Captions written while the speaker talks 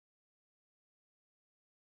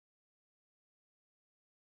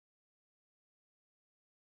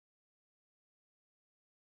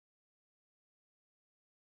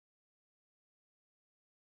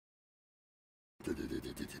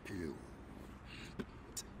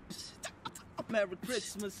Merry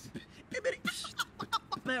Christmas.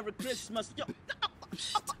 Merry Christmas. Yo.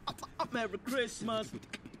 Merry Christmas.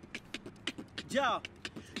 Yeah.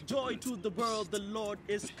 Joy to the world, the Lord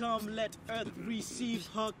is come. Let earth receive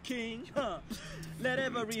her King. Let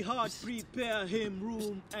every heart prepare him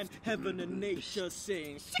room, and heaven and nature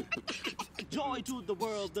sing. Joy to the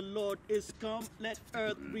world, the Lord is come. Let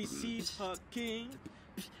earth receive her King.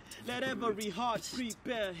 Let every heart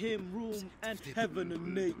prepare him room, and heaven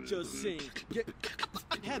and nature sing. Yeah.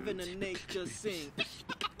 Heaven and nature sing.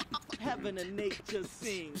 Heaven and nature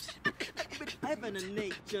sing. Heaven and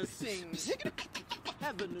nature sing.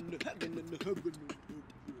 Heaven and heaven and heaven and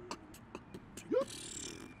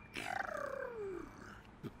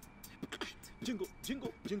jingle,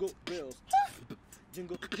 jingle, jingle bells.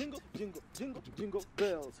 Jingle, jingle, jingle, jingle, jingle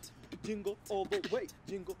bells. Jingle all the way,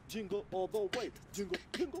 jingle, jingle all the way. Jingle,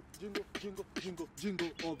 jingle, jingle, jingle, jingle, jingle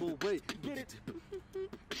all the way. Get it?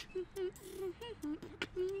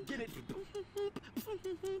 Get it?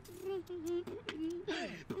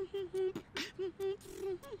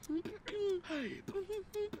 Hey.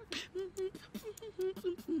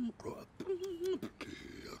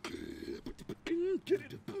 Get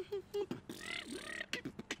it?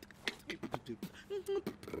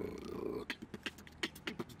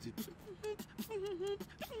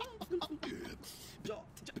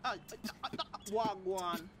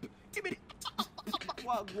 Wagwan.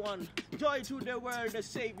 Wagwan. Joy to the world, the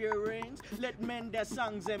Savior reigns. Let men their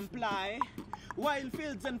songs imply. While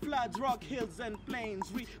fields and floods, rock hills and plains,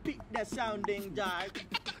 repeat their sounding dark.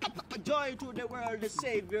 Joy to the world, the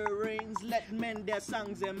Savior reigns. Let men their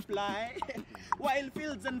songs imply. While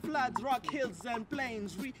fields and floods, rock hills and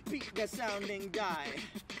plains, repeat their sounding joy.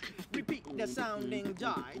 Repeat the sounding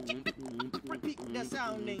joy. Repeat the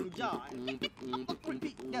sounding joy.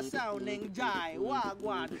 Repeat the sounding joy.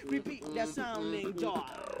 Wagwan. Repeat the sounding joy.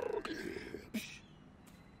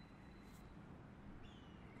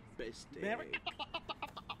 Best day.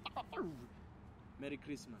 Merry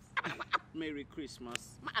Christmas. Merry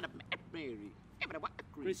Christmas. Merry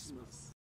Christmas.